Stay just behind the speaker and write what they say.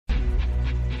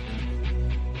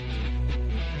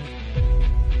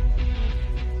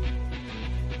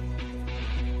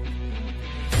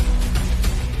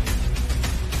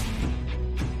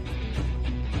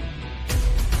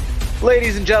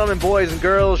Ladies and gentlemen, boys and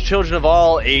girls, children of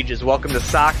all ages, welcome to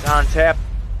Sox on Tap.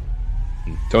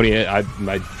 Tony,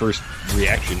 my first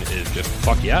reaction is just,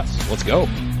 fuck yes, let's go.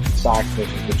 Sox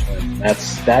versus return.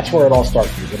 That's where it all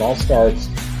starts. It all starts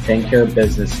taking care of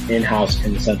business in-house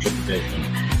in the Central Division.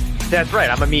 That's right,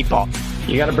 I'm a meatball.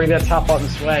 You got to bring that top button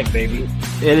swag, baby.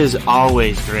 It is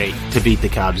always great to beat the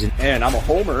Cubs. And I'm a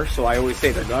homer, so I always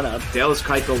say they're gonna. Dallas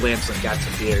Keuchel Lamson got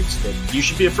some beards that you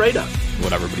should be afraid of.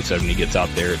 What everybody said when he gets out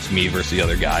there, it's me versus the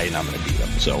other guy, and I'm going to beat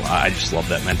him. So I just love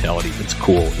that mentality. It's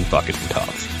cool and fucking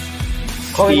tough.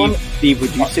 Steve,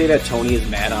 would you say that Tony is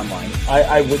mad online?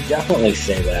 I would definitely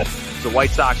say that. The White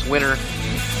Sox winner.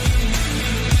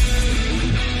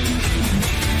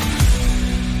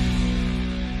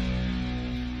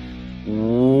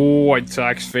 White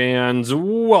Sox fans,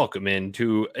 welcome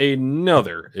into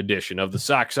another edition of the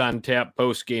Sox on Tap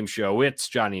post-game show. It's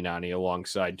Johnny Nani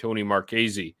alongside Tony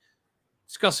Marchese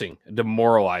discussing a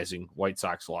demoralizing White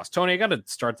Sox loss. Tony, I got to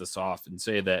start this off and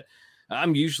say that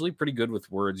I'm usually pretty good with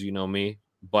words, you know me,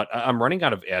 but I'm running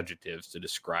out of adjectives to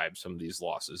describe some of these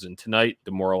losses. And tonight,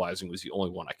 demoralizing was the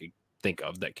only one I could think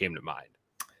of that came to mind.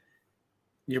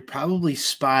 You're probably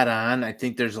spot on. I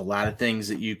think there's a lot of things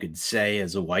that you could say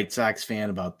as a White Sox fan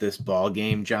about this ball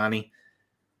game, Johnny.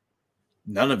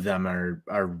 None of them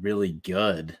are really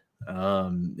good.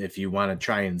 If you want to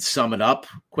try and sum it up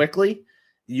quickly,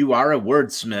 you are a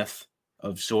wordsmith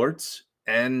of sorts.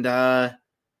 And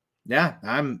yeah,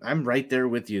 I'm right there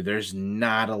with you. There's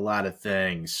not a lot of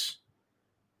things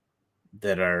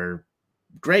that are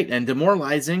great, and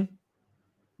demoralizing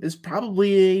is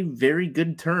probably a very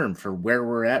good term for where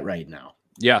we're at right now.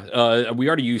 Yeah, we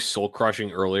already used soul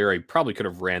crushing earlier. I probably could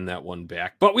have ran that one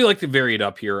back, but we like to vary it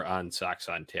up here on Sox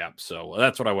on Tap. So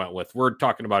that's what I went with. We're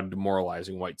talking about a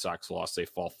demoralizing White Sox loss. They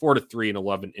fall 4-3 in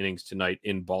 11 innings tonight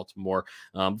in Baltimore.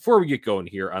 Before we get going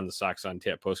here on the Sox on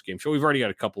Tap postgame show, we've already got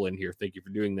a couple in here. Thank you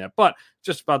for doing that. But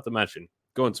just about to mention,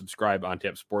 go and subscribe on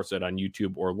Tap Sportsnet on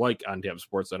YouTube or like on Tap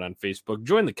Sportsnet on Facebook.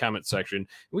 Join the comment section.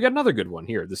 We got another good one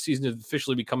here. The season has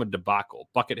officially become a debacle.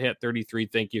 Bucket Hat 33,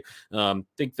 thank you.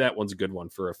 Think that one's a good one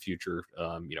for a future,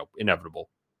 inevitable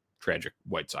tragic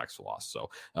White Sox loss. So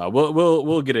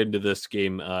we'll get into this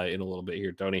game in a little bit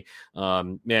here, Tony.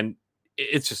 Man,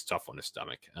 it's just tough on the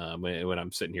stomach when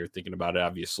I'm sitting here thinking about it.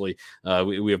 Obviously,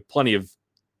 we have plenty of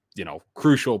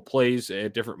crucial plays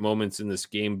at different moments in this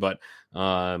game, but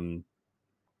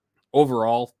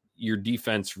overall, your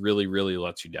defense really, really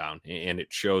lets you down, and it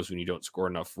shows when you don't score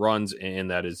enough runs, and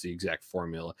that is the exact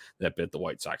formula that bit the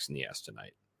White Sox in the ass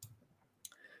tonight.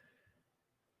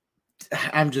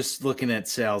 I'm just looking at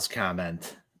Sal's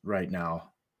comment right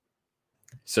now.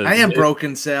 So I am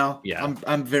broken, Sal. Yeah,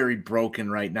 I'm very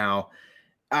broken right now.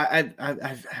 I'm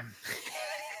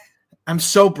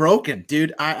so broken,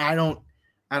 dude. I don't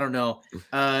know.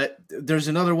 There's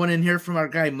another one in here from our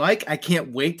guy, Mike. I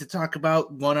can't wait to talk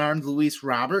about one-armed Luis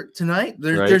Robert tonight.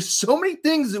 There's so many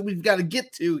things that we've got to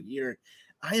get to here.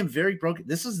 I am very broken.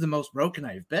 This is the most broken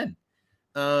I've been.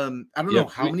 I don't know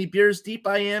how many beers deep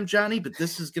I am, Johnny, but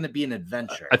this is going to be an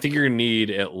adventure. I think you're going to need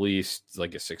at least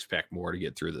like a 6-pack more to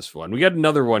get through this one. We got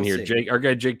another one here. Jake, our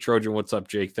guy, Jake Trojan. What's up,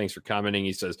 Jake? Thanks for commenting.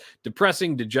 He says,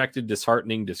 depressing, dejected,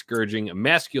 disheartening, discouraging,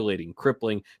 emasculating,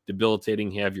 crippling,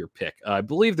 debilitating. Have your pick. I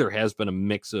believe there has been a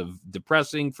mix of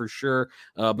depressing for sure.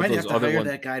 But might those have to other hire ones,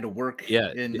 that guy to work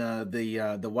in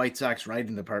the White Sox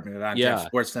writing department at Yeah.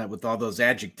 Sportsnet with all those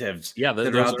adjectives Yeah,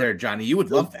 that are out there, Johnny. You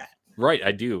would love that. Right,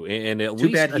 I do. And at Too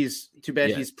least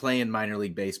bad he's playing minor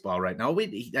league baseball right now.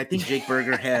 I think Jake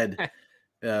Berger had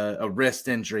a wrist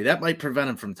injury that might prevent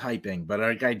him from typing. But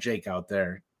our guy Jake out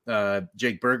there,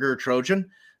 Jake Berger,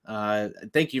 Trojan,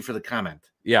 thank you for the comment.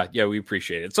 Yeah, we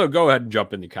appreciate it. So go ahead and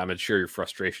jump in the comments, share your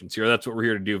frustrations here. That's what we're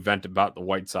here to do, vent about the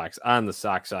White Sox on the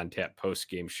Sox on Tap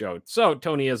post-game show. So,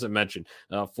 Tony, as I mentioned,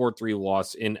 4-3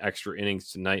 loss in extra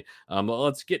innings tonight.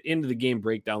 Let's get into the game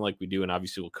breakdown like we do, and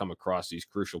obviously we'll come across these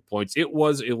crucial points. It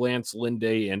was a Lance Lynn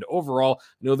day, and overall, I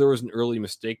know there was an early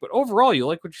mistake, but overall, you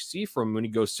like what you see from him when he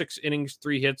goes 6 innings,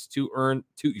 3 hits, 2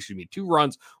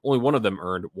 runs, only one of them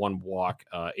earned, 1 walk,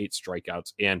 8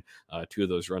 strikeouts, and 2 of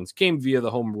those runs came via the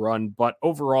home run, but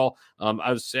overall,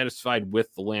 I was satisfied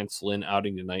with the Lance Lynn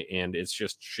outing tonight, and it's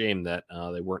just a shame that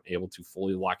they weren't able to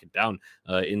fully lock it down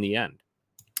in the end.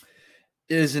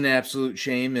 It is an absolute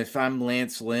shame. If I'm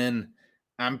Lance Lynn,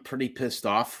 I'm pretty pissed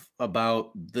off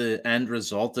about the end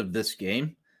result of this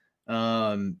game.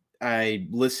 I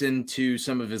listened to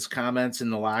some of his comments in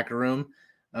the locker room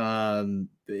in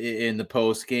the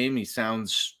post game. He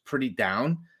sounds pretty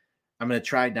down. I'm going to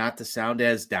try not to sound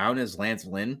as down as Lance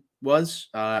Lynn was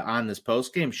on this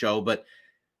post-game show, but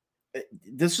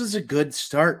this was a good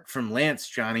start from Lance,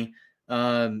 Johnny.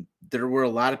 There were a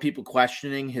lot of people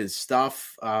questioning his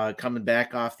stuff coming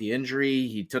back off the injury.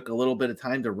 He took a little bit of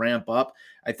time to ramp up.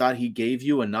 I thought he gave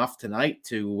you enough tonight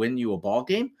to win you a ball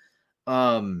game.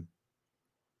 Yeah,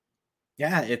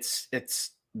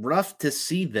 it's rough to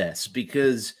see this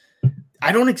because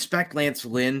I don't expect Lance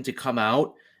Lynn to come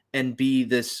out and be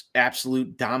this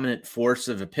absolute dominant force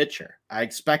of a pitcher. I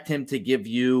expect him to give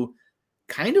you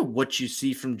kind of what you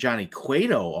see from Johnny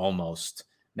Cueto almost,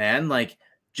 man. Like,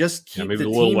 just keep the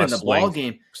team in the ball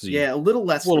game. Yeah, a little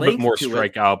less, a little bit more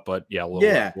strikeout, out, but yeah, a little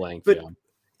less length. But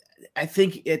I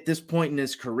think at this point in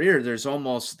his career, there's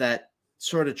almost that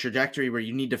sort of trajectory where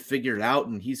you need to figure it out,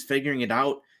 and he's figuring it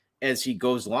out as he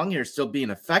goes along here, still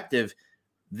being effective.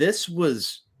 This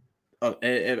was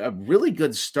a really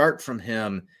good start from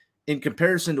him in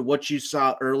comparison to what you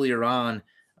saw earlier on,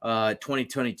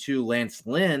 2022 Lance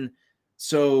Lynn.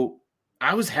 So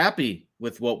I was happy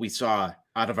with what we saw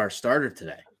out of our starter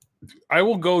today. I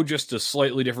will go just a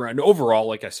slightly different. And overall,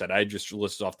 like I said, I just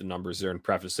listed off the numbers there and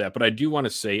preface that. But I do want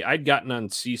to say I'd gotten on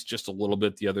Cease just a little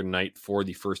bit the other night for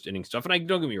the first inning stuff. And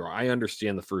don't get me wrong, I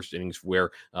understand the first innings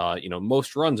where,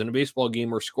 most runs in a baseball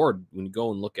game are scored. When you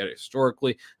go and look at it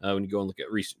historically, when you go and look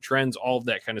at recent trends, all of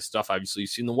that kind of stuff. Obviously, you've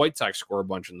seen the White Sox score a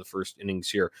bunch in the first innings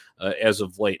here as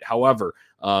of late. However,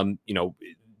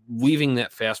 leaving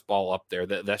that fastball up there,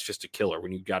 that's just a killer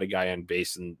when you've got a guy on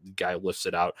base and the guy lifts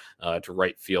it out to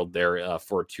right field there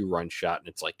for a 2-run shot. And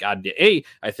it's like,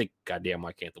 goddamn,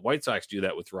 why can't the White Sox do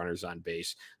that with runners on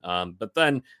base? But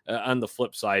then on the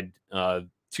flip side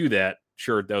to that,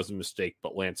 sure, that was a mistake,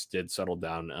 but Lance did settle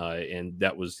down, and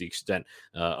that was the extent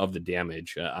of the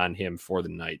damage on him for the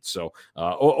night. So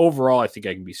overall, I think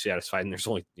I can be satisfied. And there's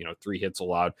only 3 hits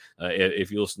allowed.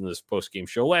 If you listen to this post-game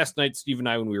show last night, Steve and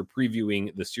I, when we were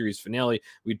previewing the series finale,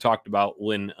 we talked about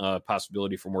Lynn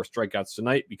possibility for more strikeouts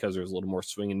tonight because there's a little more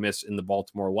swing and miss in the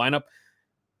Baltimore lineup.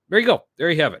 There you go. There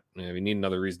you have it. We need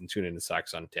another reason to tune in to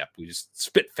Sox on Tap. We just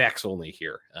spit facts only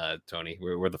here, Tony.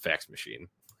 We're the fax machine.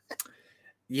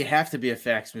 You have to be a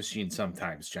fax machine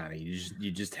sometimes, Johnny.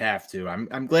 You just have to.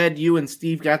 I'm glad you and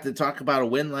Steve got to talk about a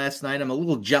win last night. I'm a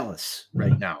little jealous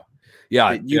right now.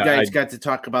 Yeah, you guys got to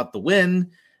talk about the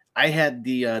win. I had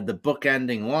the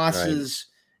bookending losses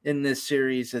in this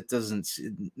series.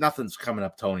 Nothing's coming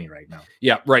up Tony right now.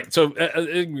 Yeah, right. So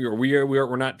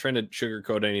we're not trying to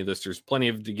sugarcoat any of this. There's plenty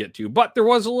of to get to, but there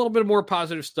was a little bit more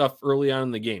positive stuff early on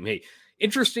in the game. Hey,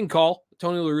 interesting call.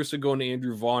 Tony La Russa going to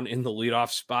Andrew Vaughn in the leadoff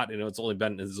spot. It's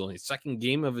only his second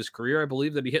game of his career, I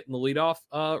believe, that he hit in the leadoff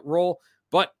role.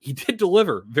 But he did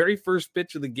deliver. Very first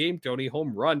pitch of the game, Tony,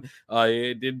 home run.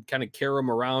 It did kind of carry him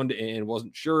around and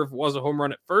wasn't sure if it was a home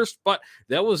run at first, but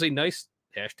that was a nice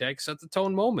hashtag set the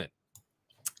tone moment.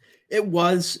 It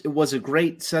was a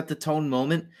great set the tone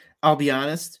moment. I'll be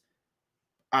honest.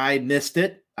 I missed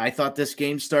it. I thought this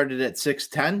game started at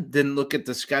 6:10. Didn't look at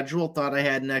the schedule. Thought I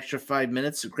had an extra 5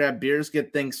 minutes to grab beers,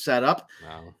 get things set up.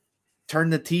 Wow. Turn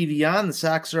the TV on. The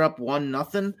Sox are up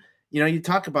 1-0. You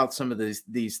talk about some of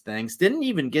these things. Didn't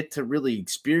even get to really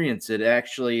experience it.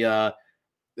 Actually,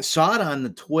 saw it on the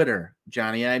Twitter,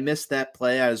 Johnny. I missed that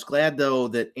play. I was glad though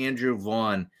that Andrew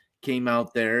Vaughn came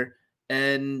out there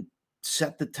and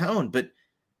set the tone. But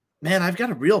man, I've got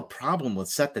a real problem with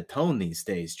set the tone these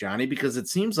days, Johnny, because it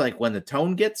seems like when the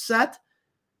tone gets set,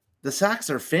 the Sox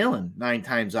are failing 9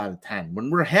 times out of 10. When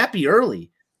we're happy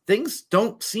early, things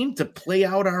don't seem to play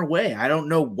out our way. I don't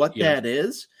know what that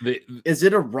is. Is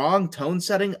it a wrong tone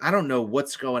setting? I don't know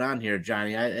what's going on here,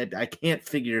 Johnny. I can't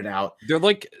figure it out. They're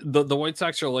like the White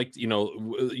Sox are like,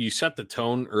 you set the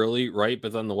tone early, right?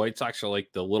 But then the White Sox are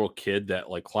like the little kid that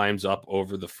like climbs up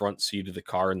over the front seat of the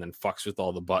car and then fucks with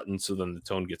all the buttons. So then the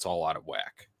tone gets all out of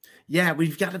whack. Yeah,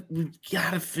 we've got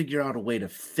to figure out a way to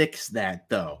fix that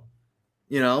though.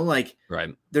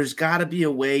 Right. There's got to be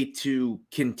a way to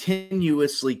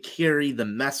continuously carry the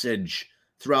message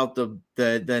throughout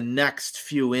the next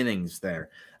few innings there.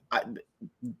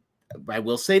 I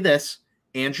will say this,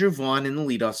 Andrew Vaughn in the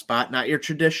leadoff spot, not your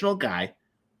traditional guy.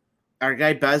 Our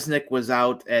guy Besnick was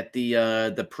out at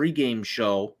the pregame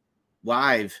show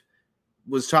live,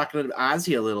 was talking to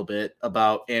Ozzy a little bit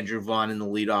about Andrew Vaughn in the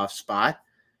leadoff spot.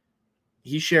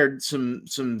 He shared some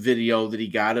video that he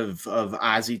got of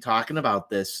Ozzy talking about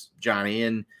this, Johnny.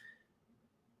 And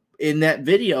in that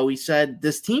video, he said,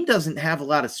 this team doesn't have a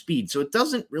lot of speed, so it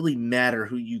doesn't really matter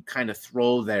who you kind of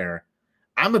throw there.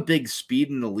 I'm a big speed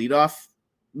in the leadoff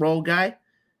role guy.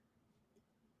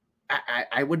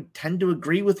 I would tend to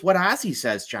agree with what Ozzy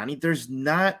says, Johnny. There's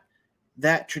not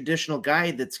that traditional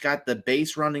guy that's got the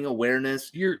base running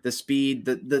awareness, the speed,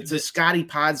 the Scotty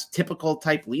Pods typical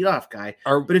type leadoff guy.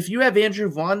 But if you have Andrew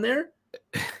Vaughn there,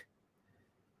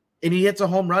 and he hits a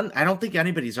home run, I don't think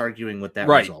anybody's arguing with that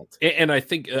right. result. And I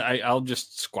think I'll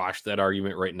just squash that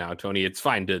argument right now, Tony. It's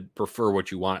fine to prefer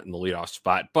what you want in the leadoff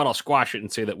spot, but I'll squash it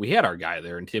and say that we had our guy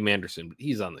there, and Tim Anderson, but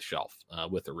he's on the shelf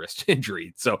with a wrist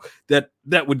injury. So that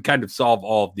would kind of solve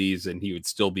all of these, and he would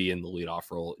still be in the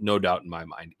leadoff role, no doubt in my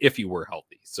mind, if he were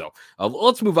healthy. So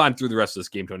let's move on through the rest of this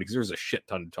game, Tony, because there's a shit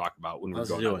ton to talk about when we're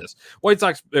going on this. White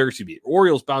Sox,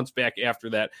 Orioles bounced back after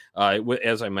that.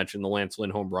 As I mentioned, the Lance Lynn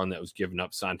home run that was given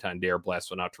up, Santander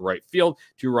blast one out to right field,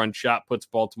 2-run shot puts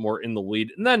Baltimore in the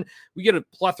lead. And then we get a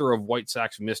plethora of White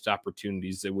Sox missed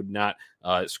opportunities. They would not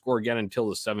score again until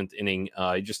the 7th inning.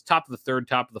 Just top of the 3rd,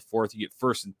 top of the 4th. You get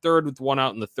 1st and 3rd with 1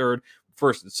 out in the 3rd.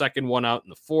 1st and 2nd, 1 out in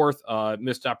the 4th.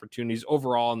 Missed opportunities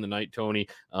overall in the night, Tony.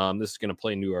 This is going to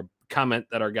play into our comment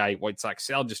that our guy White Sox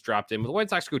Sal just dropped in. But the White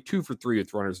Sox go 2 for 3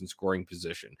 with runners in scoring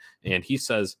position. And he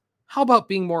says, how about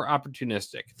being more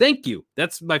opportunistic? Thank you.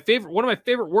 That's my favorite, one of my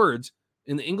favorite words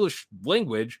in the English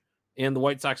language, and the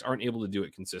White Sox aren't able to do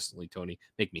it consistently, Tony.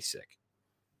 Make me sick.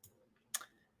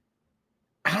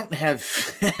 I don't have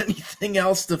anything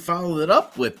else to follow it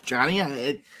up with,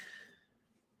 Johnny.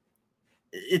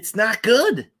 It's not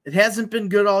good. It hasn't been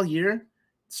good all year.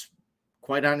 It's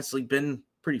quite honestly been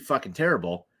pretty fucking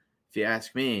terrible, if you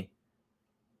ask me.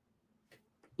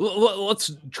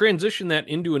 Let's transition that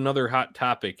into another hot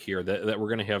topic here that we're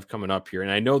going to have coming up here.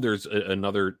 And I know there's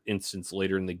another instance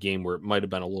later in the game where it might have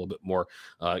been a little bit more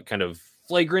kind of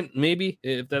flagrant, maybe,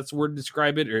 if that's the word to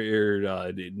describe it,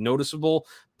 or noticeable.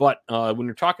 But when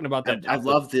you're talking about that, I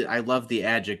love the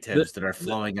adjectives that are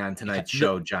flowing on tonight's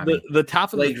show, Johnny. The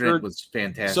top of the flagrant third was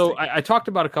fantastic. So I talked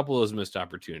about a couple of those missed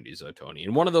opportunities, Tony,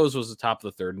 and one of those was the top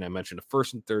of the 3rd, and I mentioned a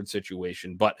 1st and 3rd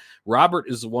situation. But Robert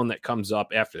is the one that comes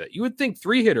up after that. You would think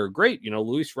 3-hitter, great,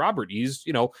 Luis Robert. He's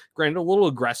granted a little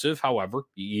aggressive, however,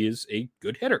 he is a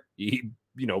good hitter. He,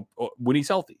 when he's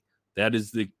healthy, that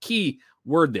is the key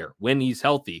word there. When he's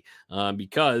healthy,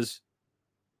 because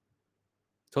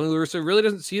Tony La Russa really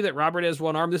doesn't see that Robert has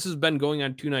one arm. This has been going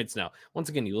on 2 nights now. Once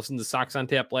again, you listened to Sox on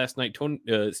Tap last night.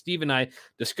 Steve and I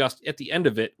discussed at the end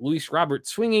of it, Luis Robert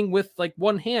swinging with like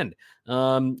one hand.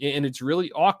 And it's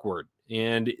really awkward.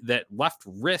 And that left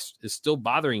wrist is still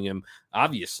bothering him,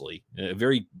 obviously.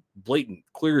 Very blatant,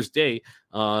 clear as day,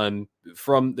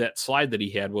 from that slide that he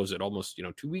had. Was it almost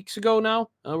 2 weeks ago now?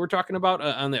 We're talking about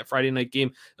on that Friday night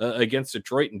game against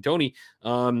Detroit. And Tony,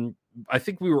 I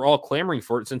think we were all clamoring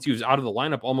for it since he was out of the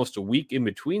lineup almost a week in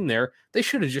between there. They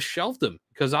should have just shelved him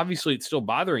because obviously it's still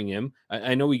bothering him.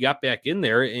 I know he got back in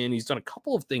there and he's done a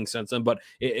couple of things since then, but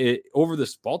over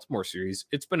this Baltimore series,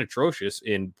 it's been atrocious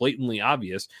and blatantly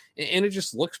obvious, and it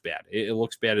just looks bad. It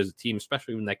looks bad as a team,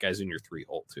 especially when that guy's in your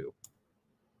 3-hole too.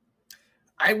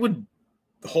 I would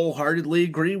wholeheartedly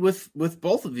agree with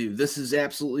both of you. This is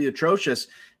absolutely atrocious.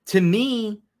 To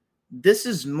me, this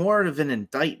is more of an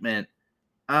indictment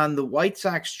on the White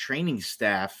Sox training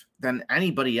staff than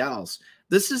anybody else.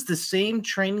 This is the same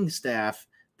training staff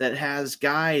that has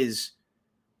guys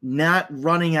not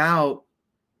running out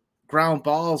ground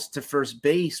balls to first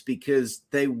base because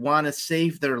they want to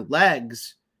save their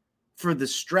legs for the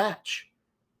stretch.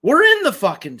 We're in the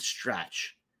fucking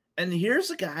stretch. And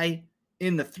here's a guy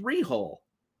in the 3-hole.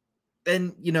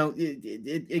 And,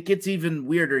 it gets even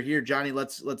weirder here, Johnny.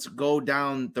 Let's go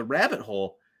down the rabbit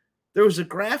hole. There was a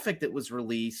graphic that was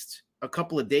released a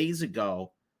couple of days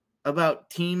ago about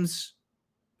teams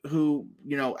who,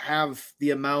 have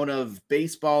the amount of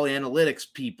baseball analytics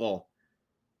people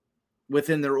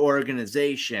within their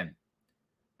organization.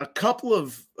 A couple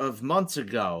of months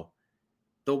ago,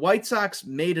 the White Sox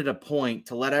made it a point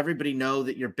to let everybody know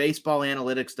that your baseball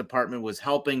analytics department was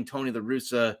helping Tony La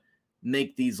Russa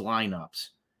make these lineups.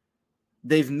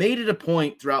 They've made it a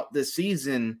point throughout this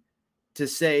season to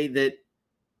say that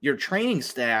your training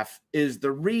staff is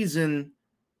the reason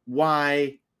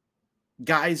why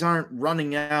guys aren't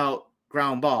running out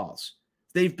ground balls.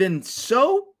 They've been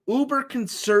so uber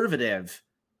conservative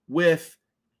with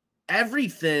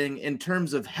everything in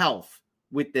terms of health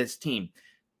with this team.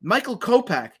 Michael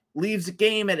Kopech leaves a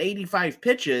game at 85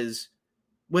 pitches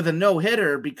with a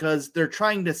no-hitter because they're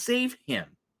trying to save him.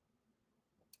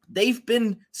 They've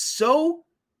been so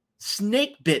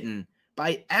snake-bitten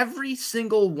by every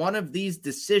single one of these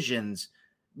decisions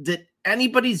that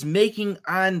anybody's making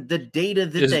on the data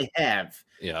that they have.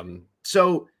 Yeah.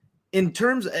 So in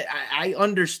terms, I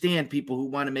understand people who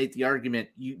want to make the argument,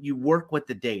 you work with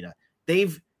the data.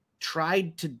 They've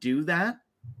tried to do that.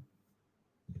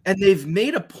 And they've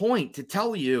made a point to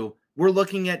tell you, we're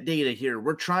looking at data here.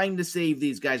 We're trying to save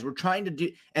these guys. We're trying to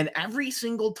do, and every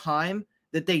single time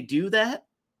that they do that,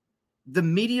 the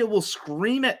media will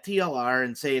scream at TLR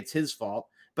and say it's his fault.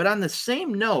 But on the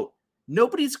same note,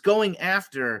 Nobody's going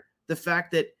after the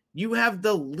fact that you have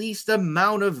the least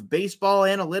amount of baseball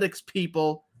analytics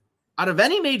people out of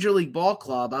any major league ball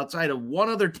club outside of one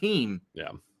other team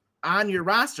on your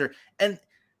roster. And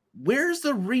where's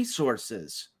the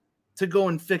resources to go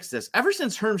and fix this? Ever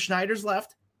since Herm Schneider's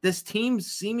left, this team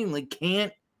seemingly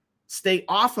can't stay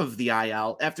off of the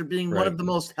IL after being one of the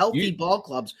most healthy ball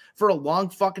clubs for a long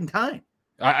fucking time.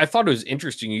 I thought it was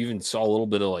interesting. You even saw a little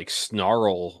bit of like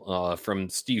snarl from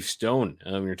Steve Stone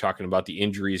when you're talking about the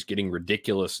injuries getting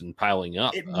ridiculous and piling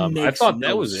up. I thought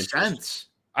that was interesting.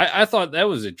 I thought that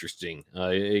was interesting,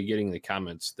 getting the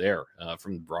comments there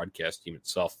from the broadcast team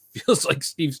itself. Feels like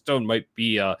Steve Stone might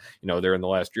be, they're in the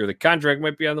last year. The contract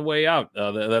might be on the way out.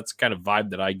 That's the kind of vibe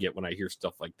that I get when I hear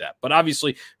stuff like that. But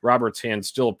obviously, Robert's hand's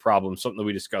still a problem, something that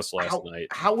we discussed last night.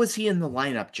 How was he in the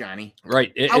lineup, Johnny?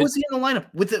 Right. How was he in the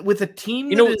lineup? With a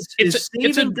team that is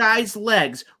saving guys'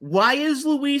 legs, why is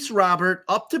Luis Robert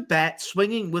up to bat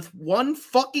swinging with one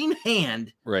fucking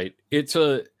hand? Right.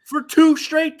 For 2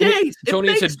 straight days. Tony,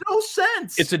 it makes no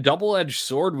sense. It's a double-edged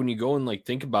sword when you go and like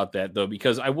think about that, though,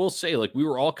 because I will say, like, we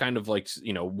were all kind of like,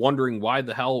 wondering why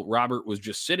the hell Robert was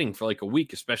just sitting for like a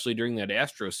week, especially during that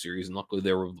Astros series. And luckily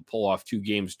they were able to pull off 2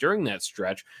 games during that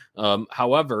stretch.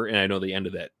 However, and I know the end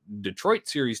of that Detroit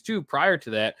series too, prior to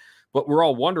that, but we're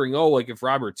all wondering, if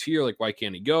Robert's here, like, why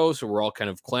can't he go? So we're all kind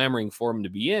of clamoring for him to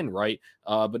be in, right?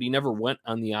 But he never went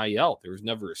on the IL. There was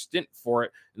never a stint for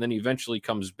it. And then he eventually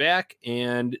comes back,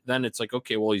 and then it's like,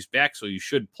 okay, well, he's back, so you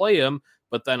should play him.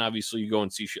 But then obviously you go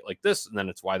and see shit like this, and then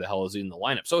it's why the hell is he in the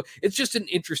lineup? So it's just an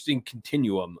interesting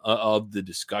continuum of the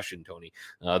discussion, Tony,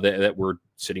 that we're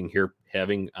sitting here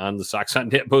having on the Sox on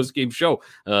Tap post-game show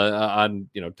on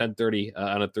 10:30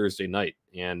 on a Thursday night.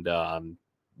 And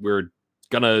we're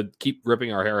gonna keep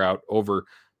ripping our hair out over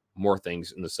more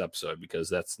things in this episode, because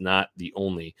that's not the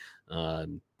only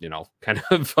kind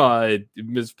of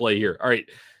misplay here. All right,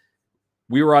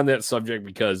 we were on that subject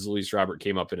because Luis Robert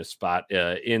came up in a spot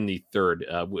in the third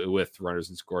with runners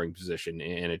in scoring position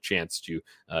and a chance to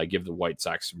give the White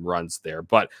Sox some runs there.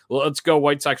 But let's go.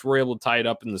 White Sox were able to tie it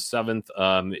up in the 7th.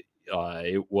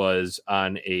 It was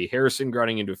on a Harrison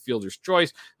grounding into a fielder's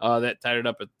choice that tied it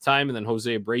up at the time. And then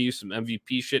Jose Abreu, some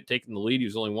MVP shit, taking the lead. He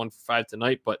was only 1 for 5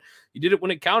 tonight, but he did it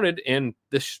when it counted. And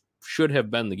this should have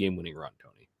been the game-winning run,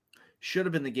 Tony. Should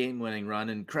have been the game-winning run.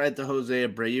 And credit to Jose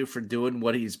Abreu for doing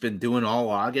what he's been doing all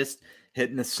August,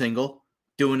 hitting a single,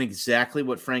 doing exactly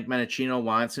what Frank Menachino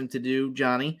wants him to do,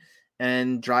 Johnny,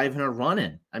 and driving a run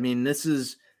in. I mean, this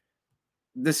is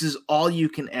all you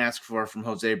can ask for from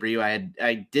Jose Abreu.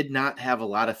 I did not have a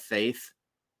lot of faith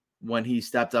when he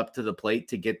stepped up to the plate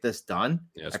to get this done.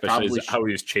 Yeah, especially how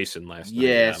he was chasing last night.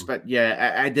 Yes, but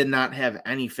I did not have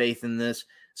any faith in this.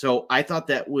 So I thought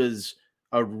that was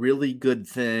a really good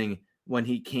thing when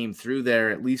he came through there,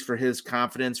 at least for his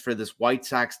confidence for this White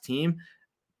Sox team.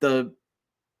 The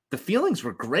feelings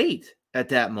were great at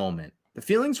that moment. The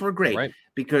feelings were great, right?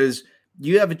 Because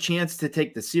you have a chance to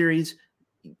take the series.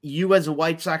 You as a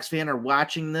White Sox fan are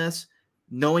watching this,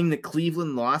 knowing that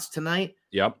Cleveland lost tonight.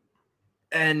 Yep.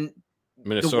 And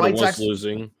Minnesota was Sox,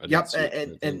 losing. Yep.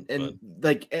 And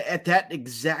like at that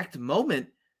exact moment,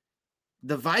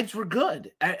 the vibes were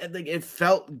good. Like it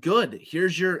felt good.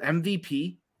 Here's your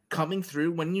MVP coming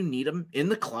through when you need him in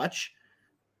the clutch.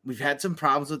 We've had some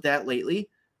problems with that lately.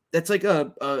 That's like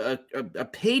a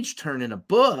page turn in a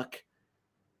book.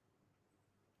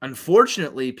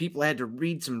 Unfortunately, people had to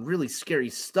read some really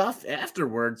scary stuff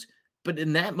afterwards. But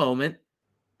in that moment,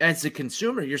 as a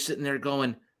consumer, you're sitting there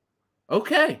going,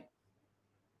 okay,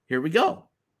 here we go.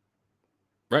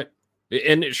 Right.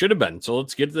 And it should have been. So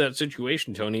let's get to that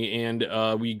situation, Tony. And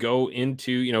we go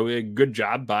into, a good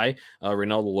job by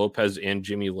Reynaldo Lopez and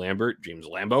James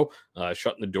Lambo,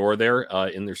 shutting the door there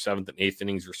in their 7th and 8th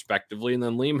innings, respectively. And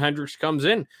then Liam Hendriks comes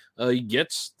in. He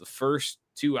gets the first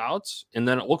 2 outs, and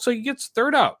then it looks like he gets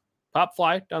 3rd out. Pop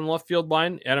fly down the left field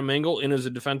line. Adam Engel in as a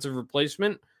defensive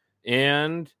replacement,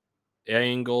 and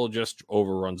Engel just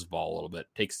overruns the ball a little bit,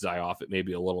 takes his eye off it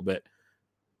maybe a little bit.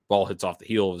 Ball hits off the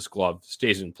heel of his glove,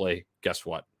 stays in play. Guess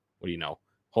what? What do you know?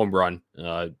 Home run.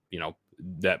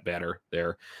 That batter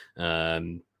there.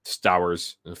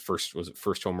 Stowers,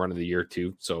 first home run of the year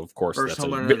too. So of course first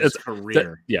home run of his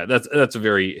career. That's a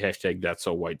very #That's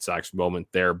So White Sox moment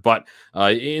there. But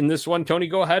in this one, Tony,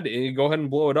 go ahead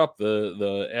and blow it up,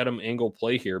 the Adam Engel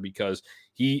play here, because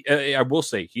I will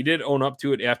say he did own up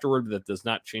to it afterward, but that does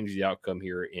not change the outcome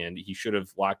here. And he should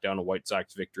have locked down a White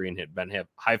Sox victory and had been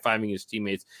high-fiving his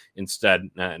teammates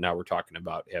instead. Now we're talking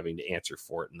about having to answer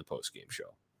for it in the post-game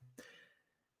show.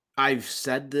 I've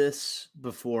said this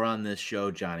before on this show,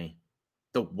 Johnny.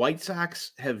 The White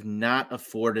Sox have not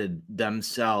afforded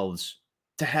themselves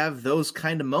to have those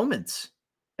kind of moments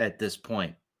at this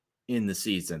point in the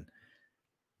season.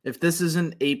 If this is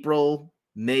an April,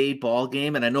 May ball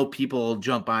game, and I know people will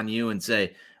jump on you and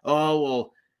say, oh,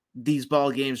 well, these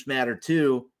ball games matter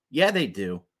too. Yeah, they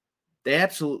do. They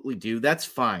absolutely do. That's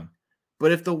fine.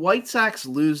 But if the White Sox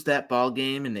lose that ball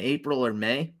game in April or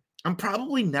May, I'm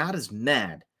probably not as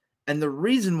mad. And the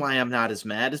reason why I'm not as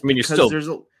mad is because there's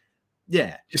a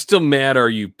you're still mad. Are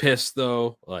you pissed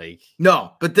though? Like,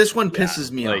 no, but this one pisses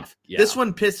me off. Yeah. This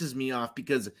one pisses me off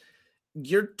because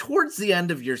you're towards the end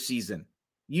of your season.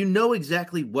 You know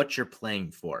exactly what you're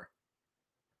playing for.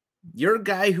 You're a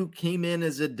guy who came in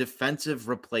as a defensive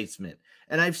replacement.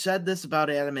 And I've said this about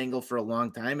Adam Engel for a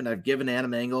long time, and I've given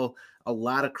Adam Engel a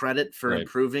lot of credit for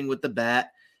improving with the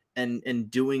bat and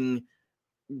doing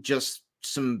just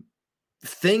some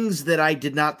things that I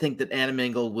did not think that Adam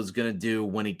Engel was going to do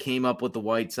when he came up with the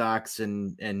White Sox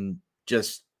and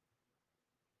just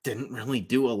didn't really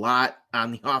do a lot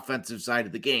on the offensive side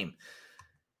of the game.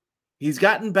 He's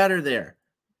gotten better there.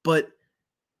 But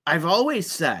I've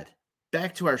always said,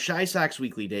 back to our Shy Sox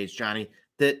Weekly days, Johnny,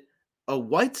 that a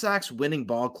White Sox winning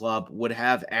ball club would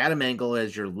have Adam Engel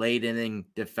as your late inning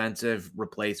defensive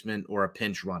replacement or a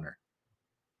pinch runner.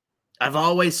 I've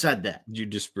always said that. Did you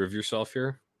disprove yourself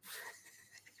here?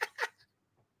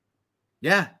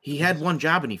 Yeah, he had one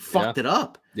job and he fucked it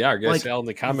up. Yeah, our guy Sal in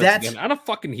the comments again. On a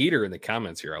fucking heater in the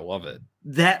comments here. I love it.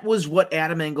 That was what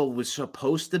Adam Engel was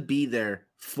supposed to be there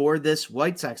for this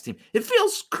White Sox team. It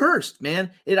feels cursed, man.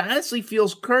 It honestly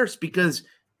feels cursed because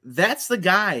that's the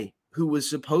guy who was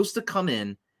supposed to come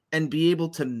in and be able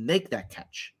to make that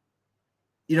catch.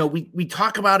 You know, we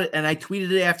talk about it, and I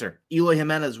tweeted it after. Eloy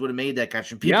Jimenez would have made that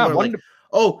catch. And people are like,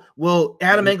 oh, well,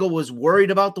 Adam Engel was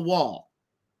worried about the wall.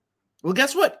 Well,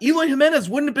 guess what? Eloy Jimenez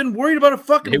wouldn't have been worried about a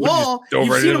fucking wall.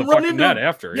 You've seen him run into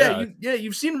after.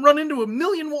 You've seen him run into a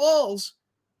million walls.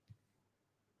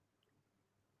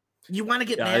 You want to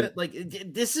get mad at, like,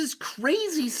 this is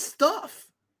crazy stuff.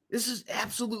 This is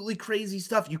absolutely crazy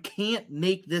stuff. You can't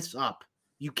make this up.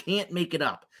 You can't make it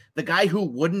up. The guy who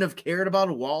wouldn't have cared about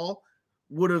a wall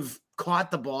would have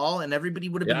caught the ball and everybody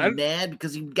would have been mad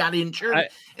because he got injured.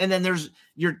 And then there's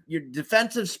your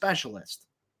defensive specialist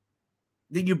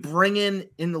that you bring in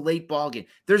the late ball game.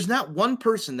 There's not one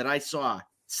person that I saw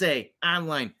say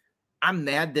online, I'm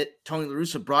mad that Tony La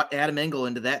Russa brought Adam Engel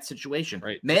into that situation.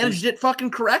 Right. Managed it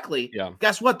fucking correctly. Yeah.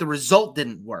 Guess what? The result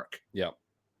didn't work. Yeah.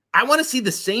 I want to see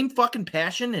the same fucking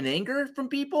passion and anger from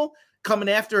people coming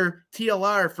after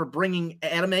TLR for bringing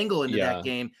Adam Engel into that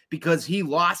game because he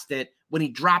lost it when he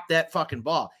dropped that fucking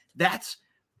ball. That's,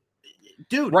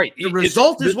 dude, right. The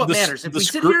result is what matters. If we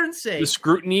sit here and say the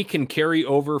scrutiny can carry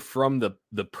over from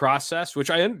the process, which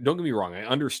don't get me wrong, I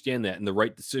understand that in the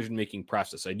right decision-making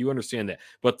process. I do understand that,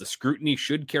 but the scrutiny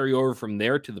should carry over from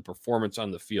there to the performance on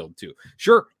the field too.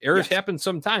 Sure, errors happen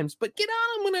sometimes, but get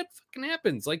on them when it fucking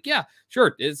happens. Like, yeah,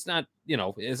 sure, it's not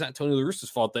Tony La Russa's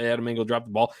fault that Adam Engel dropped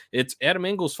the ball. It's Adam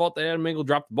Engel's fault that Adam Engel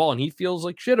dropped the ball, and he feels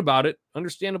like shit about it,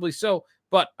 understandably so.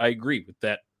 But I agree with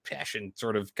that passion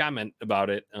sort of comment about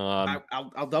it.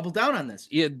 I'll double down on this.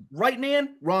 Right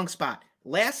man, wrong spot.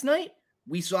 Last night,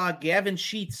 we saw Gavin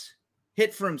Sheets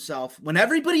hit for himself when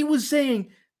everybody was saying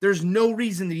there's no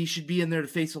reason that he should be in there to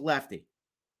face a lefty.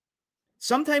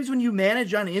 Sometimes when you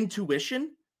manage on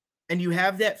intuition and you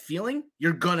have that feeling,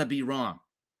 you're going to be wrong.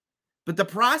 But the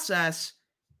process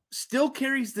still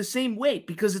carries the same weight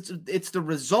because it's the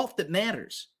result that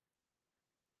matters.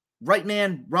 Right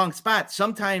man, wrong spot.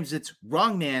 Sometimes it's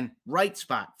wrong man, right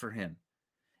spot for him.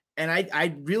 And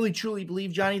I really, truly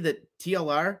believe, Johnny, that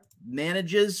TLR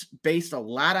manages based a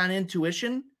lot on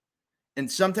intuition.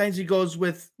 And sometimes he goes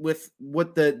with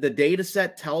what the data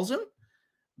set tells him.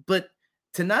 But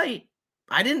tonight,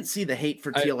 I didn't see the hate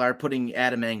for TLR putting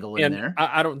Adam Engel in there.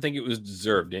 I don't think it was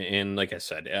deserved. And like I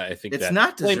said, I think it's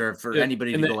not deserved for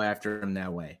anybody to go after him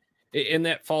that way. And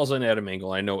that falls on Adam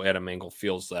Engel. I know Adam Engel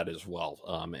feels that as well,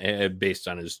 based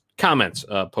on his comments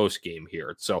post game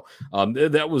here. So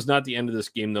that was not the end of this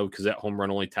game, though, because that home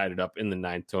run only tied it up in the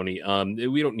ninth, Tony.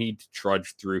 We don't need to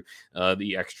trudge through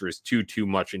the extras too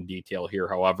much in detail here.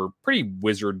 However, pretty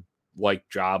wizard-like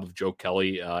job of Joe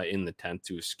Kelly in the 10th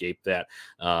to escape that.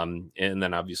 And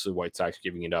then obviously White Sox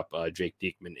giving it up. Jake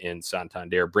Diekman and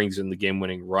Santander brings in the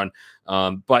game-winning run.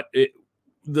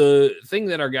 The thing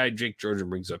that our guy Jake Georgian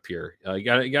brings up here, you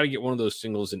got to get one of those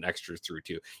singles and extras through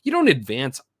too. You don't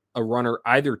advance a runner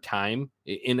either time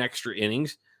in extra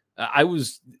innings. I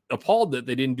was appalled that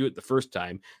they didn't do it the first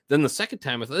time. Then the second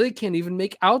time, I thought they can't even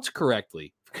make outs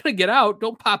correctly. If you're gonna get out,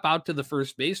 don't pop out to the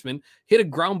first baseman, hit a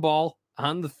ground ball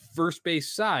on the first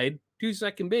base side, to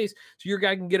second base so your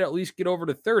guy can at least get over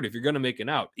to third. If you're going to make an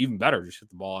out, even better, just hit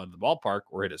the ball out of the ballpark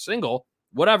or hit a single,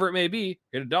 whatever it may be,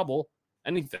 hit a double,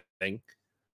 anything.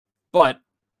 But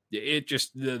it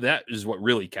just, that is what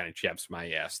really kind of chaps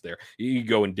my ass there. You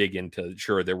go and dig into,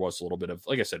 sure, there was a little bit of,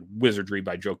 like I said, wizardry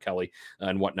by Joe Kelly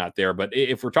and whatnot there. But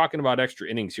if we're talking about extra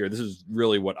innings here, this is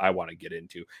really what I want to get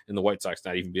into. And the White Sox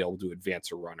not even be able to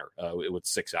advance a runner with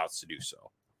 6 outs to do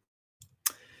so.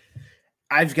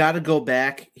 I've got to go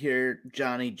back here,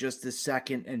 Johnny, just a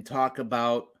second and talk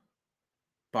about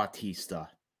Bautista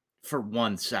for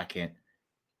 1 second.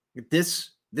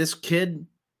 This kid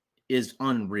is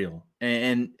unreal.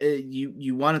 And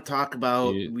you want to talk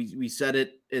about, we said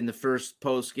it in the first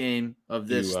post game of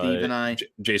this, Steve and I.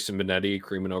 Jason Benetti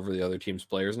creaming over the other team's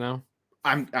players now?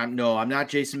 I'm not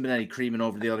Jason Benetti creaming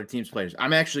over the other team's players.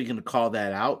 I'm actually going to call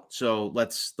that out. So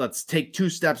let's take 2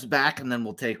 steps back and then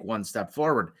we'll take 1 step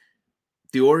forward.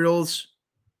 The Orioles,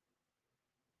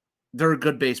 they're a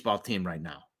good baseball team right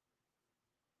now.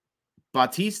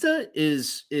 Bautista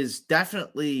is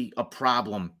definitely a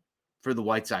problem for the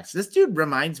White Sox. This dude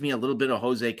reminds me a little bit of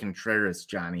Jose Contreras,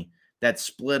 Johnny. That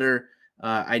splitter.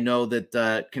 I know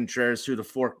that Contreras threw the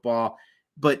fork ball,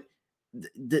 but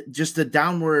just the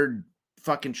downward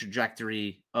fucking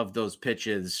trajectory of those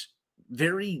pitches,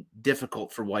 very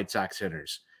difficult for White Sox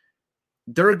hitters.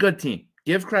 They're a good team.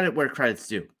 Give credit where credit's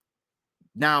due.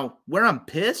 Now, where I'm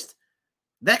pissed,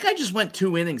 that guy just went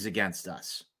 2 innings against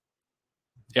us.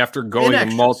 After going a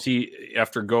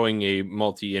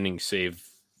multi-inning save,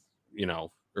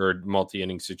 or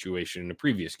multi-inning situation in the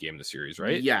previous game of the series,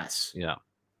 right? Yes. Yeah.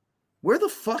 Where the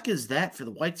fuck is that for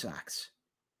the White Sox?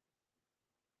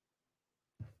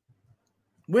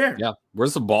 Where? Yeah.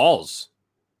 Where's the balls?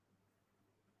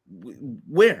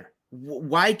 Where?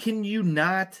 Why can you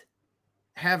not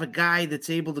have a guy that's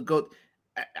able to go?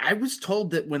 I was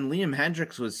told that when Liam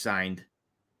Hendriks was signed,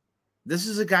 this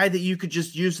is a guy that you could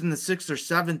just use in the 6th or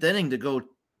 7th inning to go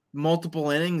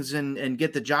multiple innings and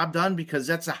get the job done, because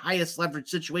that's the highest leverage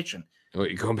situation. Well,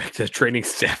 you're going back to the training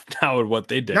staff now and what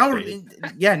they did. Now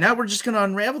we're just going to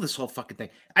unravel this whole fucking thing.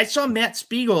 I saw Matt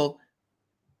Spiegel,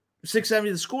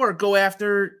 670 the score, go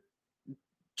after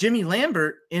Jimmy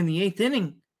Lambert in the 8th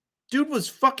inning. Dude was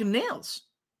fucking nails.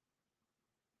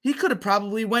 He could have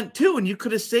probably went 2 and you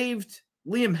could have saved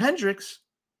Liam Hendriks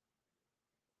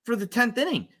for the 10th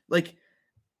inning. Like,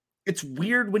 it's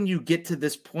weird when you get to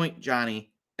this point,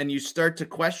 Johnny, and you start to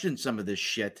question some of this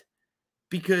shit,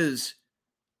 because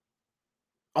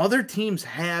other teams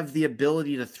have the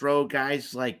ability to throw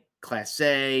guys like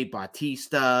Clase,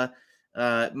 Bautista,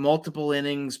 multiple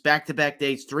innings, back-to-back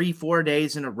days, 3-4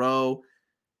 days in a row.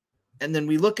 And then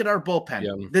we look at our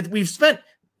bullpen that we've spent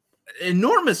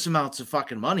enormous amounts of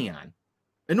fucking money on.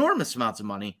 Enormous amounts of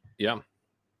money. Yeah.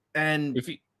 And if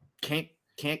you can't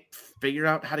figure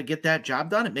out how to get that job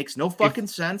done, it makes no fucking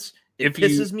sense. It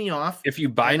pisses me off. If you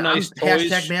buy nice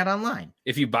toys, hashtag mad online.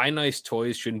 If you buy nice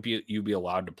toys, shouldn't you be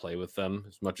allowed to play with them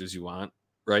as much as you want,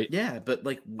 right? Yeah, but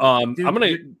like,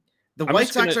 dude, the White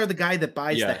Sox are the guy that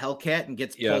buys the Hellcat and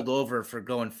gets pulled over for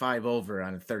going 5 over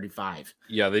on a 35.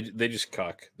 Yeah, they just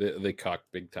cuck. They cuck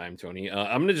big time, Tony.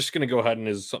 I'm just gonna go ahead, and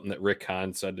this is something that Rick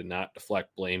Hahn said, to not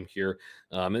deflect blame here.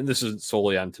 And this isn't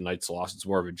solely on tonight's loss. It's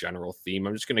more of a general theme.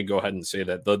 I'm just gonna go ahead and say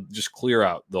that they'll just clear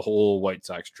out the whole White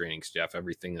Sox training staff,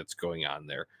 everything that's going on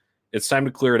there. It's time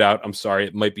to clear it out. I'm sorry,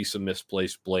 it might be some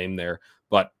misplaced blame there,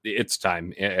 but it's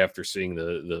time after seeing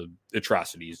the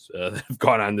atrocities that have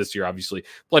gone on this year. Obviously,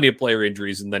 plenty of player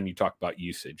injuries, and then you talk about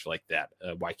usage like that.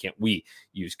 Why can't we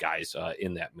use guys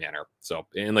in that manner? So,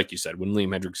 and like you said, when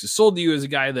Liam Hendriks is sold to you as a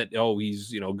guy that,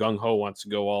 he's, gung-ho, wants to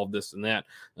go all of this and that.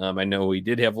 I know he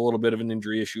did have a little bit of an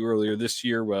injury issue earlier this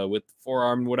year with the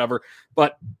forearm, whatever,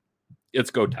 but it's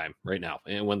go time right now.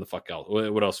 And when the fuck else?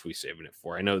 What else are we saving it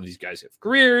for? I know these guys have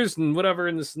careers and whatever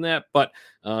and this and that, but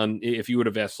if you would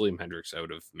have asked Liam Hendriks, I would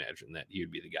have imagined that he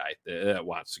would be the guy that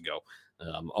wants to go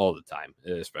all the time,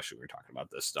 especially when we're talking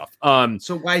about this stuff.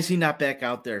 So why is he not back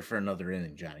out there for another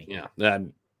inning, Johnny? Yeah,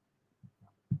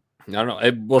 I don't know.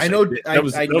 I know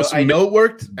it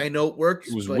worked. I know it worked.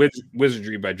 It was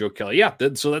wizardry by Joe Kelly. Yeah,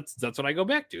 so that's what I go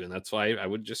back to, and that's why I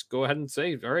would just go ahead and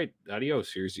say, all right,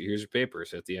 adios. Here's your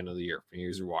papers at the end of the year.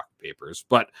 Here's your walking papers.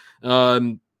 But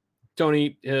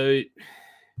Tony,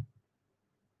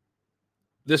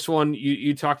 this one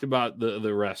you talked about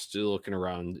the rest, looking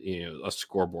around, a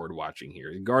scoreboard watching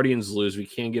here. The Guardians lose. We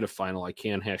can't get a final. I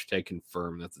can hashtag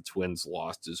confirm that the Twins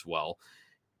lost as well.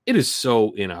 It is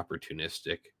so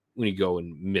inopportunistic when you go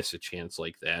and miss a chance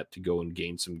like that to go and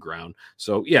gain some ground.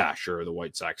 So yeah, sure, the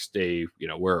White Sox stay,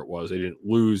 where it was. They didn't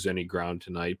lose any ground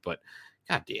tonight, but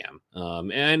God damn.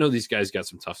 And I know these guys got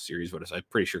some tough series, but I'm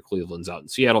pretty sure Cleveland's out in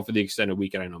Seattle for the extended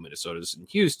weekend. I know Minnesota's in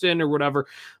Houston or whatever.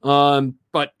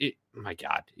 But my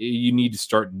God, you need to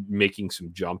start making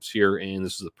some jumps here, and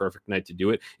this is the perfect night to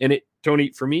do it. And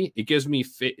Tony, for me, it gives me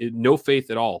no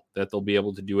faith at all that they'll be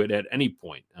able to do it at any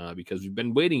point because we've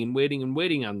been waiting and waiting and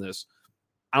waiting on this.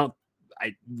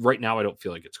 Right now, I don't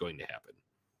feel like it's going to happen,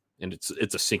 and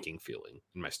it's a sinking feeling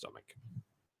in my stomach.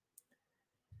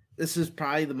 This is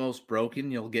probably the most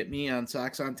broken you'll get me on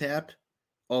Sox on Tap,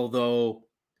 although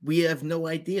we have no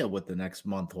idea what the next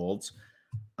month holds.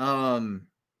 Feels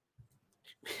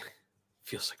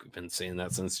like we've been saying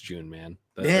that since June, man.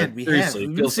 We have. We've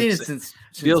been saying it since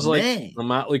feels May. Like the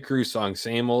Motley Crue song.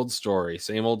 Same old story,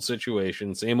 same old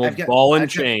situation, same old ball and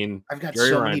chain. I've got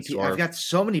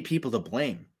so many people to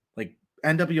blame. Like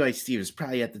NWI Steve is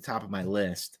probably at the top of my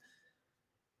list.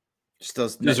 Just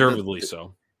those deservedly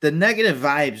so. The negative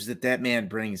vibes that man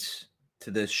brings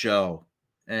to this show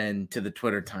and to the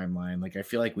Twitter timeline. Like, I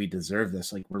feel like we deserve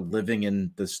this. Like, we're living in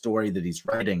the story that he's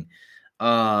writing.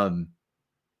 I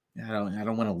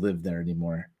don't want to live there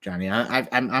anymore, Johnny.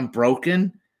 I'm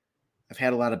broken. I've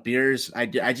had a lot of beers. I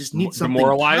just need something.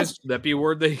 Demoralized? That'd be a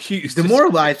word they use.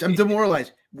 Demoralized. I'm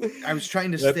demoralized. I was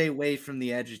trying to stay away from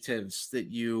the adjectives that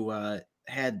you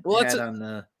had on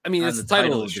the. I mean, it's the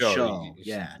title of the show.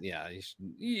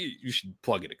 You should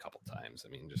plug it a couple times. I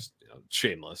mean, just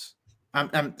shameless.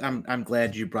 I'm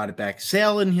glad you brought it back.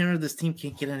 Sale in here. This team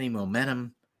can't get any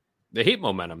momentum. They hate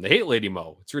momentum. They hate Lady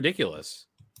Mo. It's ridiculous.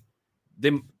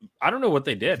 I don't know what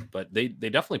they did, but they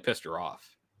definitely pissed her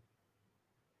off.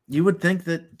 You would think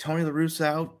that Tony La Russa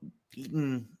out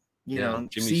eating,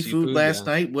 seafood last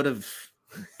night would have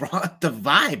brought the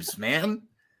vibes, man.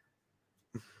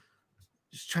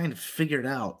 Just trying to figure it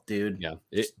out, dude. Yeah.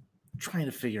 Trying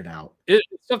to figure it out.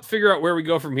 It's tough to figure out where we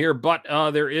go from here, but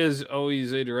there is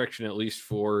always a direction, at least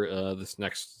for this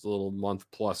next little month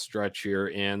plus stretch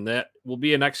here, and that will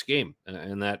be a next game,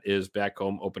 and that is back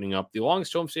home, opening up the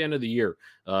longest homestand of the year.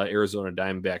 Arizona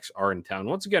Diamondbacks are in town.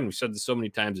 Once again, we've said this so many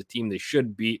times, a team they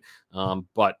should beat,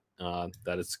 but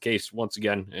that is the case. Once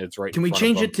again, it's right. Can we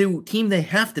change it to team they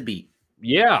have to beat?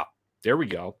 Yeah. There we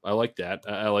go. I like that.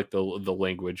 I like the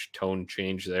language tone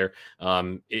change there.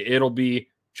 It'll be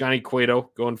Johnny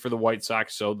Cueto going for the White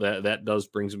Sox, so that does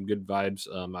bring some good vibes.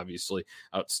 Obviously,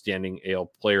 outstanding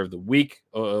AL Player of the Week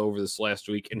over this last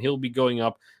week, and he'll be going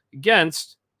up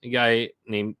against a guy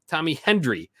named Tommy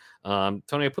Hendry. Tony,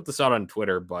 I put this out on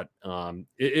Twitter, but it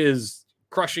is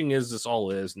crushing as this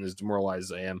all is, and as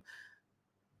demoralized as I am,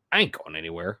 I ain't going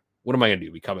anywhere. What am I going to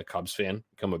do? Become a Cubs fan?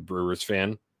 Become a Brewers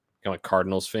fan? Become a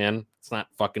Cardinals fan? It's not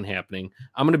fucking happening.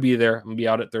 I'm going to be there. I'm going to be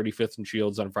out at 35th and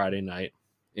Shields on Friday night.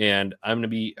 And I'm going to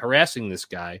be harassing this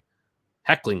guy,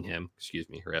 heckling him. Excuse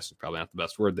me, harassing is probably not the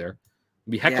best word there.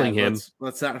 Be heckling him.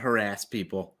 Let's not harass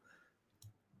people.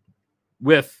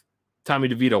 With Tommy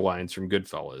DeVito lines from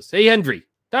Goodfellas. Hey, Hendry.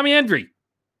 Tommy Hendry.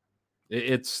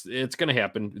 It's going to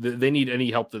happen. They need any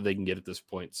help that they can get at this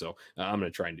point. So I'm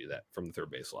going to try and do that from the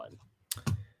third base line.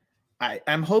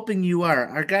 I'm hoping you are.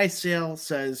 Our guy Sale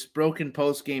says broken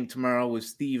post game tomorrow with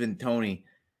Steve and Tony.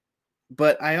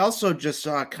 But I also just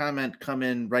saw a comment come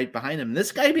in right behind him.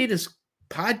 This guy made his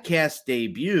podcast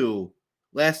debut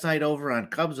last night over on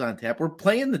Cubs on Tap. We're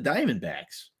playing the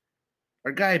Diamondbacks.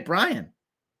 Our guy Brian,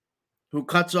 who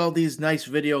cuts all these nice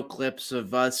video clips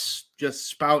of us just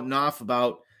spouting off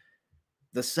about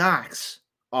the Sox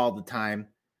all the time.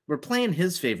 We're playing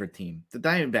his favorite team, the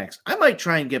Diamondbacks. I might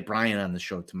try and get Brian on the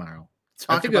show tomorrow.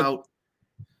 Talk about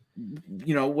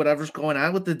whatever's going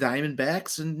on with the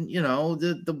Diamondbacks and,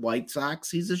 the White Sox.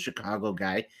 He's a Chicago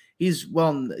guy. He's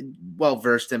well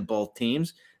versed in both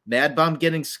teams. Mad Bum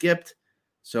getting skipped,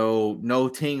 so no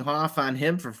Ting Hoff on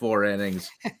him for 4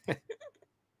 innings.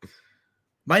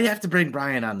 Might have to bring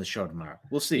Brian on the show tomorrow.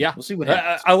 We'll see. Yeah, we'll see what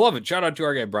happens. I love it. Shout out to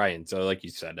our guy Brian. So, like you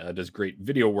said, does great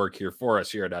video work here for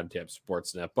us here at On Tap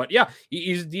Sportsnet. But yeah,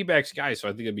 he's a D-backs guy, so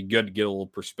I think it'd be good to get a little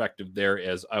perspective there,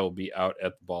 as I will be out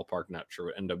at the ballpark. Not sure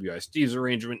what NWI Steve's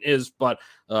arrangement is, but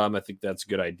I think that's a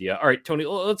good idea. All right, Tony,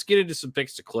 let's get into some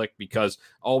picks to click, because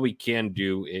all we can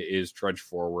do is trudge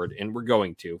forward, and we're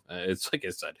going to. It's like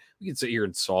I said, we can sit here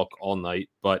and sulk all night,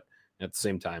 but at the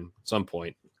same time, at some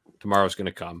point, tomorrow's going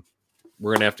to come.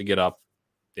 We're going to have to get up,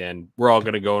 and we're all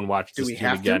going to go and watch this team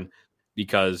again,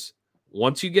 because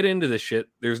once you get into this shit,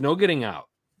 there's no getting out.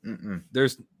 Mm-mm.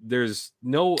 There's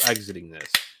no exiting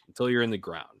this until you're in the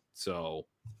ground. So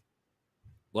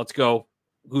let's go.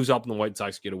 Who's helping the White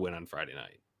Sox get a win on Friday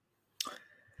night?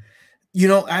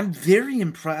 I'm very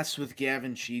impressed with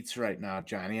Gavin Sheets right now,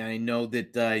 Johnny. I know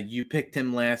that you picked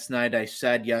him last night. I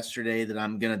said yesterday that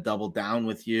I'm going to double down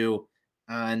with you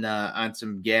on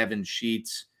some Gavin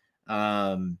Sheets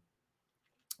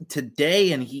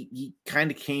today, and he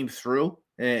kind of came through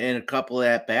in a couple of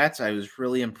at bats. I was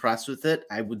really impressed with it.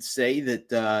 I would say that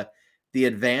the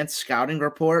advanced scouting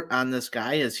report on this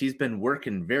guy is he's been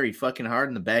working very fucking hard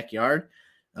in the backyard.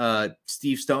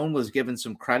 Steve Stone was given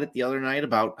some credit the other night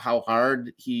about how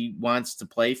hard he wants to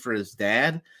play for his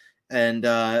dad. And,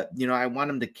 I want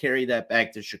him to carry that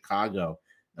back to Chicago.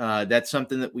 That's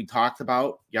something that we talked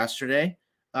about yesterday.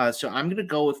 So I'm going to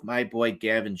go with my boy,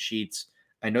 Gavin Sheets.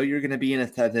 I know you're going to be in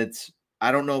attendance.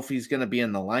 I don't know if he's going to be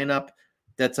in the lineup.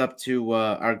 That's up to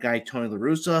our guy, Tony La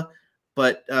Russa.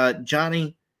 But,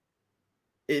 Johnny,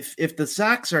 if the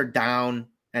Sox are down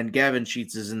and Gavin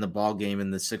Sheets is in the ball game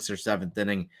in the 6th or 7th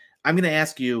inning, I'm going to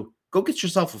ask you, go get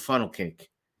yourself a funnel cake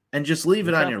and just leave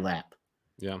it on your lap.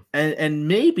 Yeah. And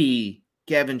maybe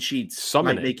Gavin Sheets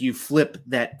might make you flip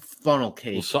that funnel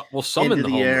cake we'll summon into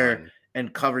the air run.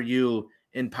 And cover you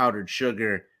in powdered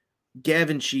sugar.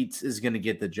 Gavin Sheets is going to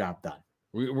get the job done.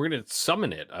 We're going to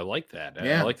summon it. I like that.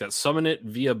 Yeah. I like that. Summon it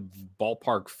via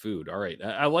ballpark food. All right.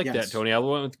 I like that, Tony. I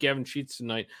went with Gavin Sheets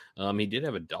tonight. He did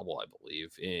have a double, I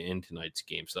believe, in tonight's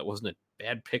game. So that wasn't a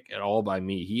bad pick at all by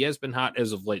me. He has been hot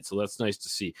as of late, so that's nice to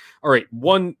see. All right.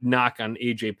 One knock on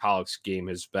AJ Pollock's game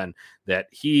has been that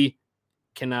he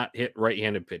cannot hit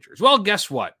right-handed pitchers. Well, guess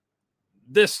what?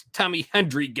 This Tommy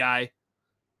Hendry guy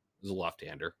is a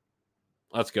left-hander.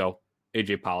 Let's go.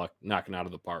 AJ Pollock knocking out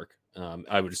of the park.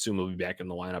 I would assume he'll be back in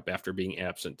the lineup after being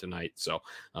absent tonight. So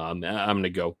I'm going to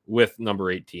go with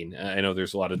number 18. I know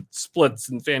there's a lot of splits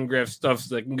and Fangraph stuff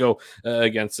that can go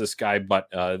against this guy, but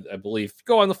I believe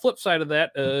go on the flip side of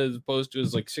that, as opposed to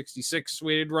his like 66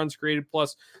 weighted runs created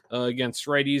plus against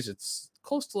righties, it's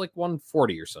close to like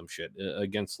 140 or some shit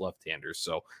against left-handers.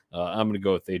 So I'm going to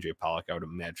go with AJ Pollock. I would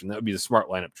imagine that would be the smart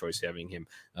lineup choice, having him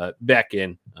back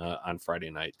in on Friday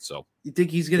night. So you think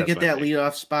he's going to get that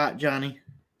leadoff spot, Johnny?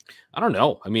 I don't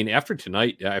know. I mean, after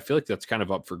tonight, I feel like that's kind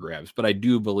of up for grabs, but I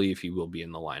do believe he will be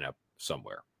in the lineup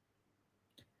somewhere.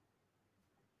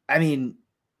 I mean,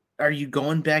 are you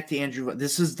going back to Andrew?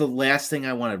 This is the last thing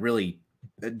I want to really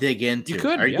dig into.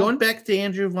 Are you going back to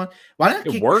Andrew Vaughn? Why not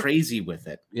get crazy with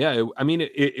it? Yeah,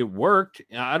 it worked.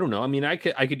 I don't know. I mean, I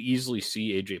could easily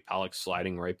see AJ Pollock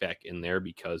sliding right back in there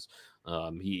because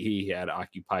he had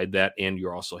occupied that, and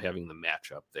you're also having the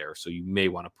matchup there. So you may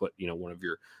want to put one of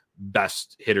your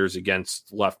best hitters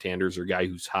against left-handers, or guy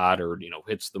who's hot, or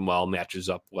hits them well, matches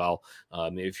up well,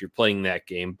 if you're playing that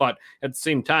game. But at the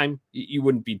same time, you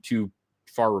wouldn't be too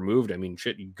far removed. I mean,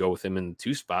 shit, you go with him in the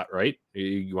 2 spot, right?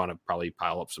 You want to probably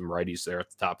pile up some righties there at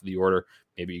the top of the order.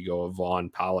 Maybe you go with Vaughn,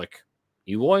 Pollock,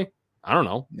 Eloy. I don't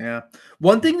know. Yeah.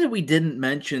 One thing that we didn't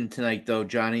mention tonight, though,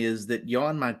 Johnny, is that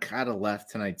Yohan Moncada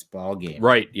left tonight's ball game.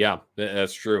 Right. Yeah,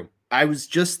 that's true. I was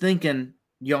just thinking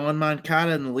Yohan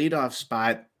Moncada in the leadoff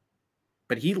spot,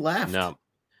 but he left.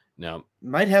 No.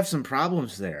 Might have some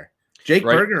problems there. Jake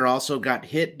Berger also got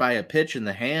hit by a pitch in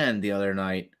the hand the other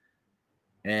night,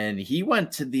 and he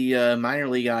went to the minor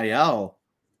league IL.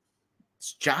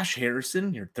 It's Josh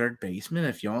Harrison, your third baseman,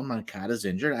 if Yohan Moncada's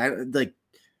injured. I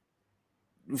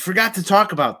forgot to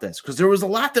talk about this because there was a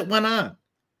lot that went on.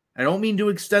 I don't mean to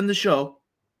extend the show,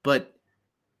 but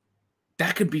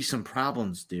that could be some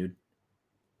problems, dude.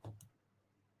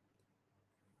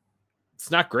 It's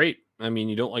not great. I mean,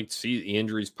 you don't like to see the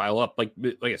injuries pile up. Like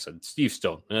I said, Steve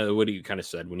Stone, what he kind of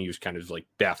said when he was kind of like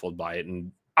baffled by it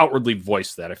and outwardly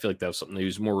voiced that. I feel like that was something that he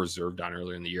was more reserved on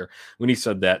earlier in the year. When he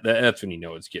said that, that's when you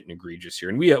know it's getting egregious here.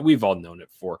 And we've all known it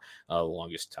for the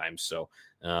longest time. So,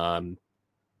 Yohan,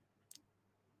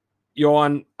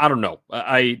 I don't know.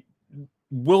 I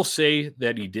will say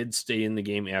that he did stay in the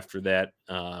game after that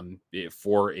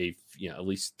for at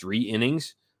least 3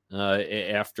 innings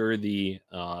after the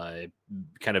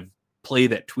kind of play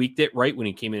that tweaked it right when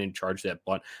he came in and charged that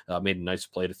bunt, made a nice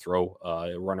play to throw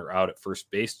a runner out at first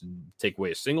base and take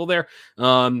away a single there.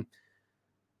 I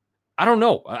don't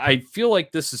know. I feel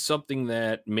like this is something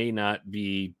that may not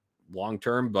be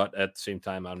long-term, but at the same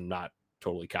time, I'm not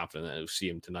totally confident that we'll see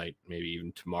him tonight, maybe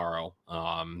even tomorrow.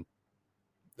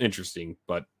 Interesting,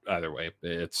 but either way,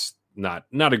 it's not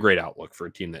a great outlook for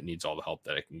a team that needs all the help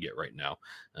that I can get right now.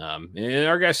 And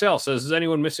our guy Sal says, is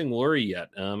anyone missing Lurie yet?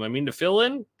 To fill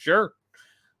in, sure.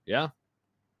 Yeah.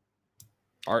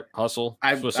 Art, hustle,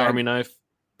 Swiss Army knife.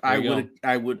 I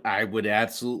would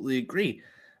absolutely agree.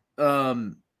 I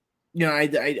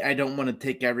don't want to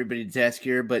take everybody to task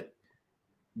here, but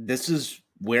this is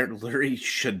where Lurie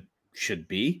should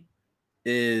be,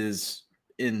 is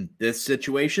in this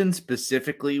situation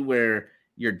specifically where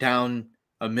you're down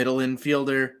a middle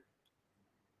infielder,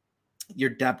 your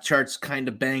depth chart's kind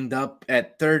of banged up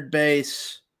at third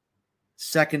base,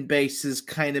 Second base has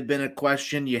kind of been a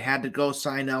question. You had to go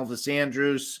sign Elvis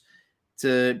Andrus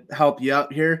to help you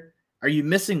out here. Are you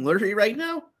missing Lurie right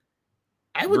now?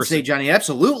 I would say, Johnny,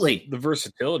 absolutely. The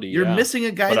versatility. You're missing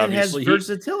a guy that has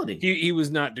versatility. He was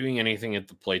not doing anything at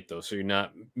the plate, though, so you're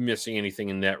not missing anything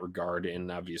in that regard.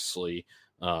 And obviously,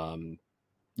 there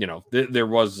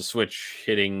was the switch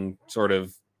hitting sort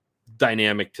of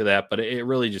dynamic to that, but it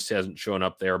really just hasn't shown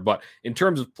up there. But in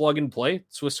terms of plug and play,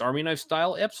 Swiss Army knife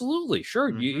style, absolutely,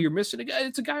 sure. Mm-hmm. You're missing a guy.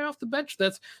 It's a guy off the bench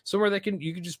that's somewhere that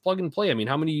you can just plug and play. I mean,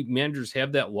 how many managers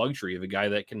have that luxury of a guy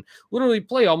that can literally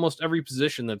play almost every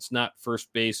position that's not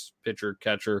first base, pitcher,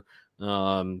 catcher? He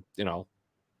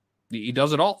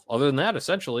does it all. Other than that,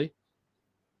 essentially,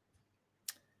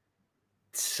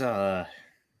 it's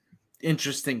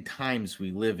interesting times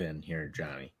we live in here,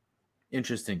 Johnny.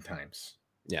 Interesting times.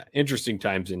 Yeah, interesting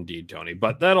times indeed, Tony.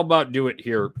 But that'll about do it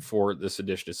here for this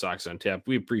edition of Sox on Tap.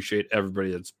 We appreciate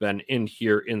everybody that's been in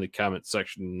here in the comment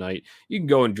section tonight. You can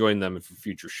go and join them for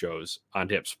future shows on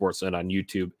Tap Sportsnet on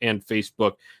YouTube and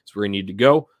Facebook. It's where you need to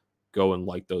go. Go and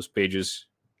like those pages.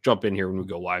 Jump in here when we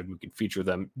go live. We can feature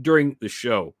them during the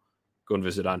show. Go and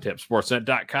visit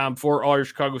ontapsportsnet.com for all your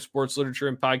Chicago sports literature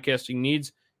and podcasting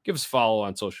needs. Give us a follow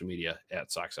on social media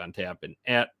at Sox on Tap and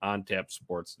at OnTap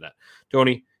Sportsnet.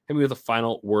 Tony, hit me with a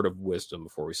final word of wisdom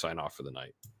before we sign off for the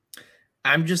night.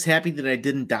 I'm just happy that I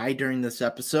didn't die during this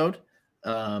episode.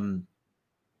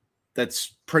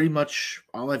 That's pretty much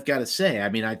all I've got to say. I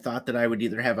mean, I thought that I would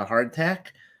either have a heart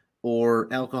attack or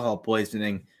alcohol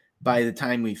poisoning by the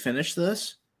time we finish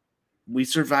this. We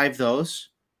survived those.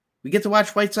 We get to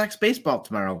watch White Sox baseball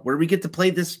tomorrow, where we get to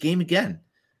play this game again.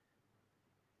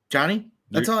 Johnny,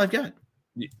 that's all I've got.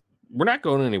 We're not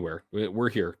going anywhere. We're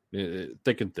here,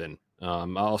 thick and thin.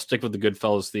 I'll stick with the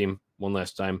Goodfellas theme one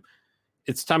last time.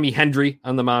 It's Tommy Hendry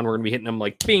on the mound. We're going to be hitting them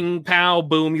like bing, pow,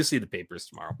 boom. You'll see the papers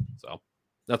tomorrow. So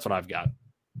that's what I've got.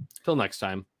 Till next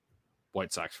time,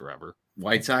 White Sox forever.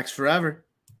 White Sox forever.